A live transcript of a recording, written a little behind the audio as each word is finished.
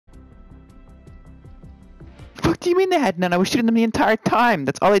do you mean they had none? I was shooting them the entire time.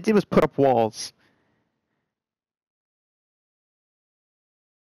 That's all I did was put up walls.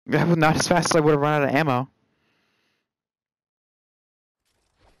 That was not as fast as I would have run out of ammo.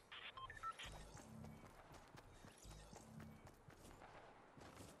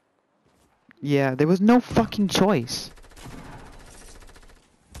 Yeah, there was no fucking choice.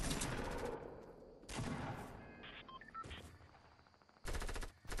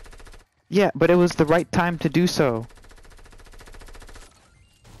 Yeah, but it was the right time to do so.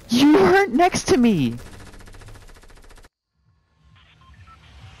 You weren't next to me!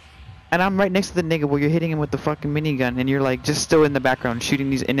 And I'm right next to the nigga where you're hitting him with the fucking minigun and you're like just still in the background shooting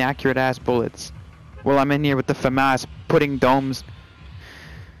these inaccurate ass bullets. While I'm in here with the FAMAS putting domes.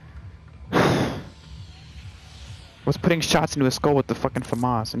 Was putting shots into his skull with the fucking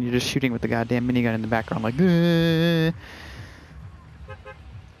FAMAS and you're just shooting with the goddamn minigun in the background like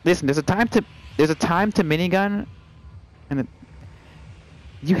Listen, there's a time to minigun and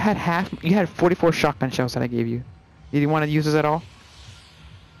you had 44 shotgun shells that I gave you. Did you want to use this at all?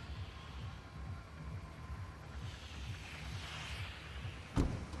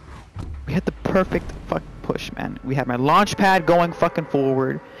 We had the perfect fuck push, man. We had my launch pad going fucking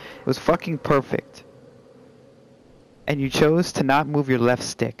forward. It was fucking perfect. And you chose to not move your left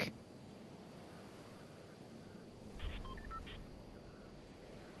stick.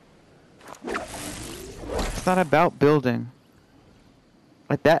 It's not about building.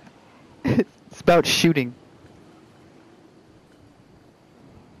 Like that. It's about shooting.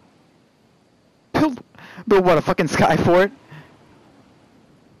 Build what, a fucking sky fort?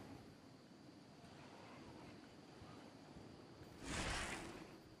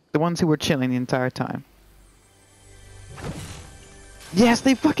 The ones who were chilling the entire time. Yes,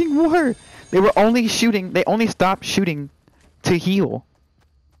 they fucking were! They were only shooting, they only stopped shooting to heal.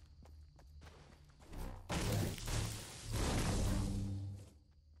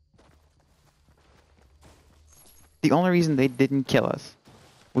 The only reason they didn't kill us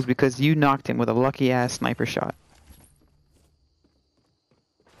was because you knocked him with a lucky ass sniper shot.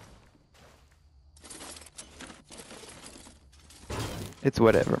 It's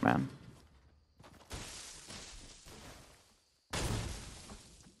whatever, man.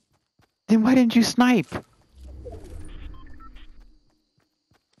 Then why didn't you snipe?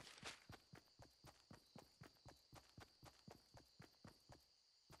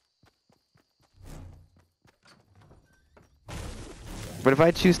 But if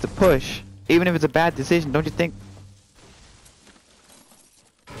I choose to push, even if it's a bad decision, don't you think?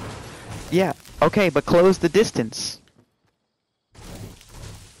 Yeah, okay, but close the distance.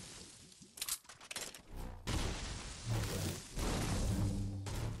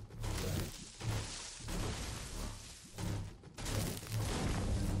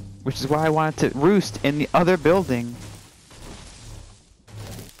 Which is why I wanted to roost in the other building.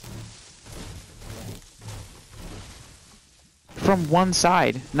 From one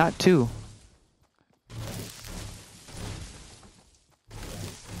side, not two.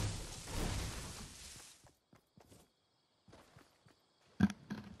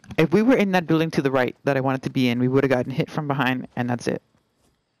 If we were in that building to the right that I wanted to be in, we would have gotten hit from behind and that's it.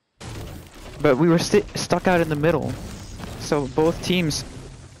 But we were stuck out in the middle. So both teams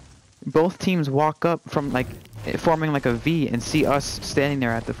walk up from like forming like a V and see us standing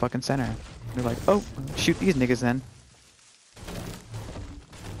there at the fucking center. They're like, oh, shoot these niggas then.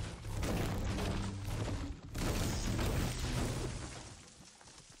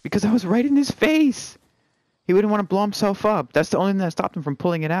 Because I was right in his face. He wouldn't want to blow himself up. That's the only thing that stopped him from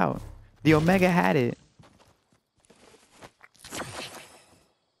pulling it out. The Omega had it.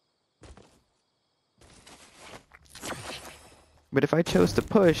 But if I chose to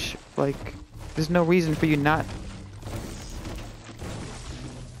push, like, there's no reason for you not...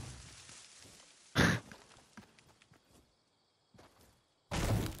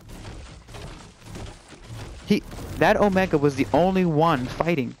 That Omega was the only one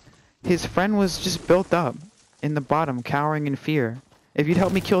fighting. His friend was just built up in the bottom, cowering in fear. If you'd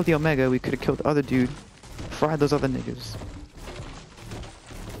helped me kill the Omega, we could have killed the other dude, fried those other niggas.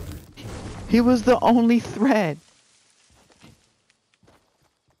 He was the only threat.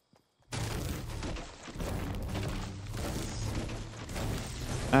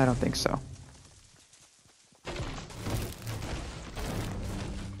 I don't think so.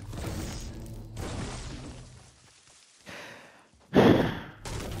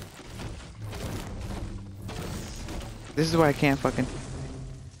 This is why I can't fucking...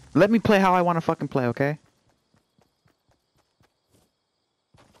 Let me play how I want to fucking play, okay?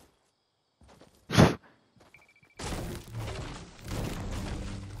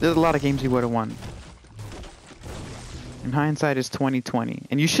 There's a lot of games you would have won. In hindsight, is 2020.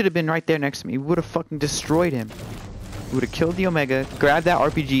 And you should have been right there next to me. You would have fucking destroyed him. You would have killed the Omega, grabbed that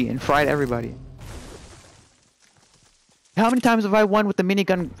RPG, and fried everybody. How many times have I won with the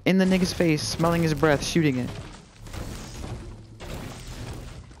minigun in the nigga's face, smelling his breath, shooting it?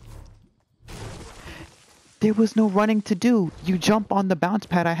 There was no running to do. You jump on the bounce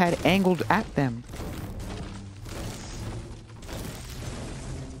pad I had angled at them.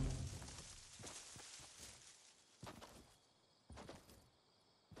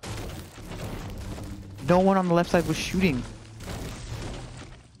 No one on the left side was shooting.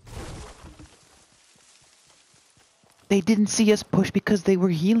 They didn't see us push because they were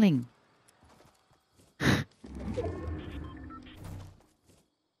healing.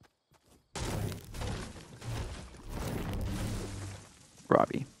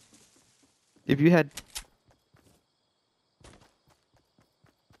 Robbie, if you had...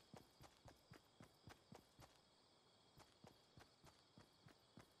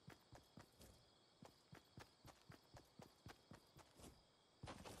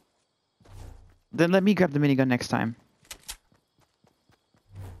 Then let me grab the minigun next time.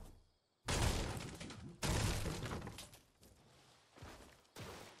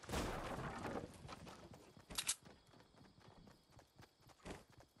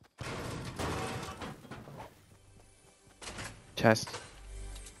 Chest.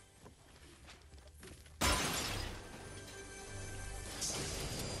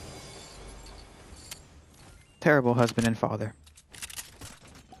 Terrible husband and father.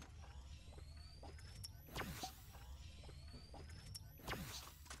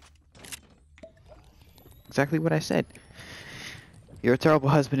 Exactly what I said. You're a terrible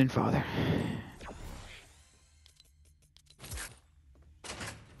husband and father.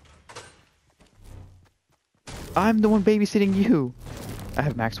 I'm the one babysitting you. I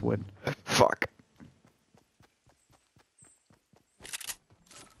have max wood. Fuck.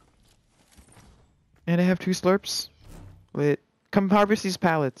 And I have 2 slurps. Wait. Come harvest these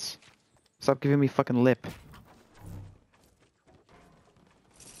pallets. Stop giving me fucking lip.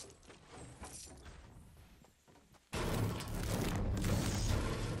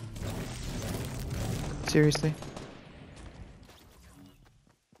 Seriously?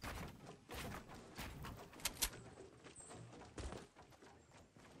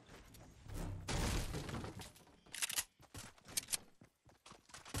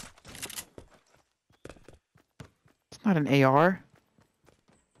 It's not an AR.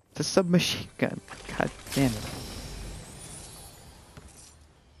 It's a submachine gun. God damn it.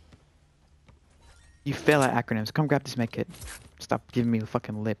 You fail at acronyms. Come grab this medkit. Stop giving me the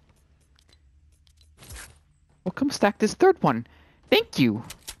fucking lip. Well, come stack this 3rd one. Thank you.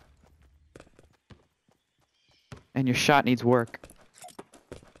 And your shot needs work.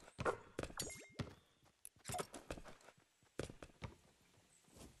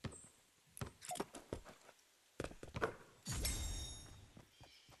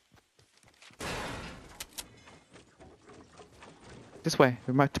 This way,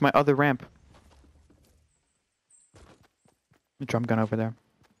 to my other ramp. The drum gun over there.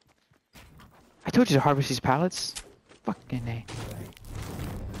 I told you to harvest these pallets. Fucking A.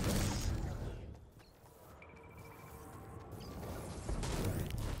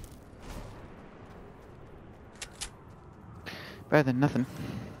 Better than nothing.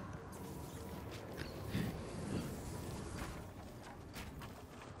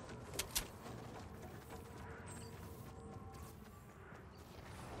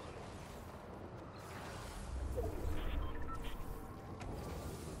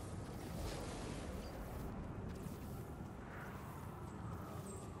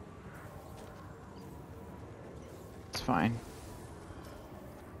 Fine.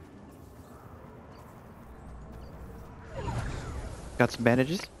 Got some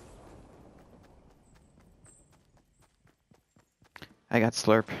bandages. I got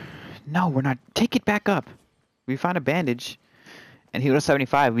slurp. No, we're not. Take it back up. We found a bandage. And he was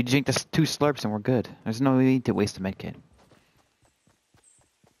 75. We jinked us 2 slurps and we're good. There's no need to waste a medkit.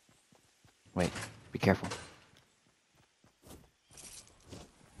 Wait. Be careful.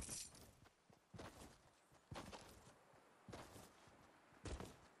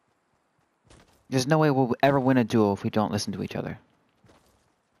 There's no way we'll ever win a duel if we don't listen to each other.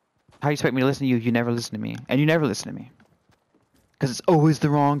 How do you expect me to listen to you? You never listen to me. And you never listen to me. Because it's always the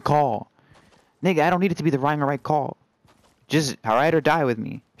wrong call. Nigga, I don't need it to be the wrong or right call. Just ride or die with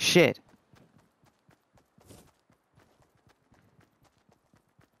me. Shit.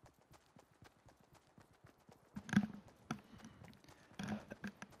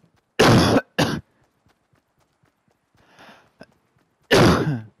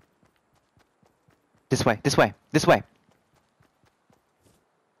 This way, this way, this way.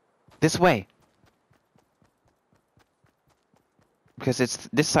 This way. Because it's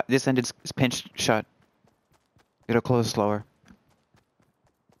this end is pinched shut. It'll close slower.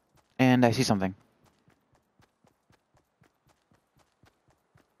 And I see something.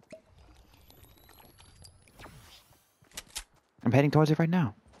 I'm heading towards it right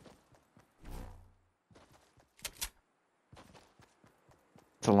now.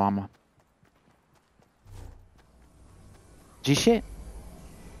 It's a llama. G shit.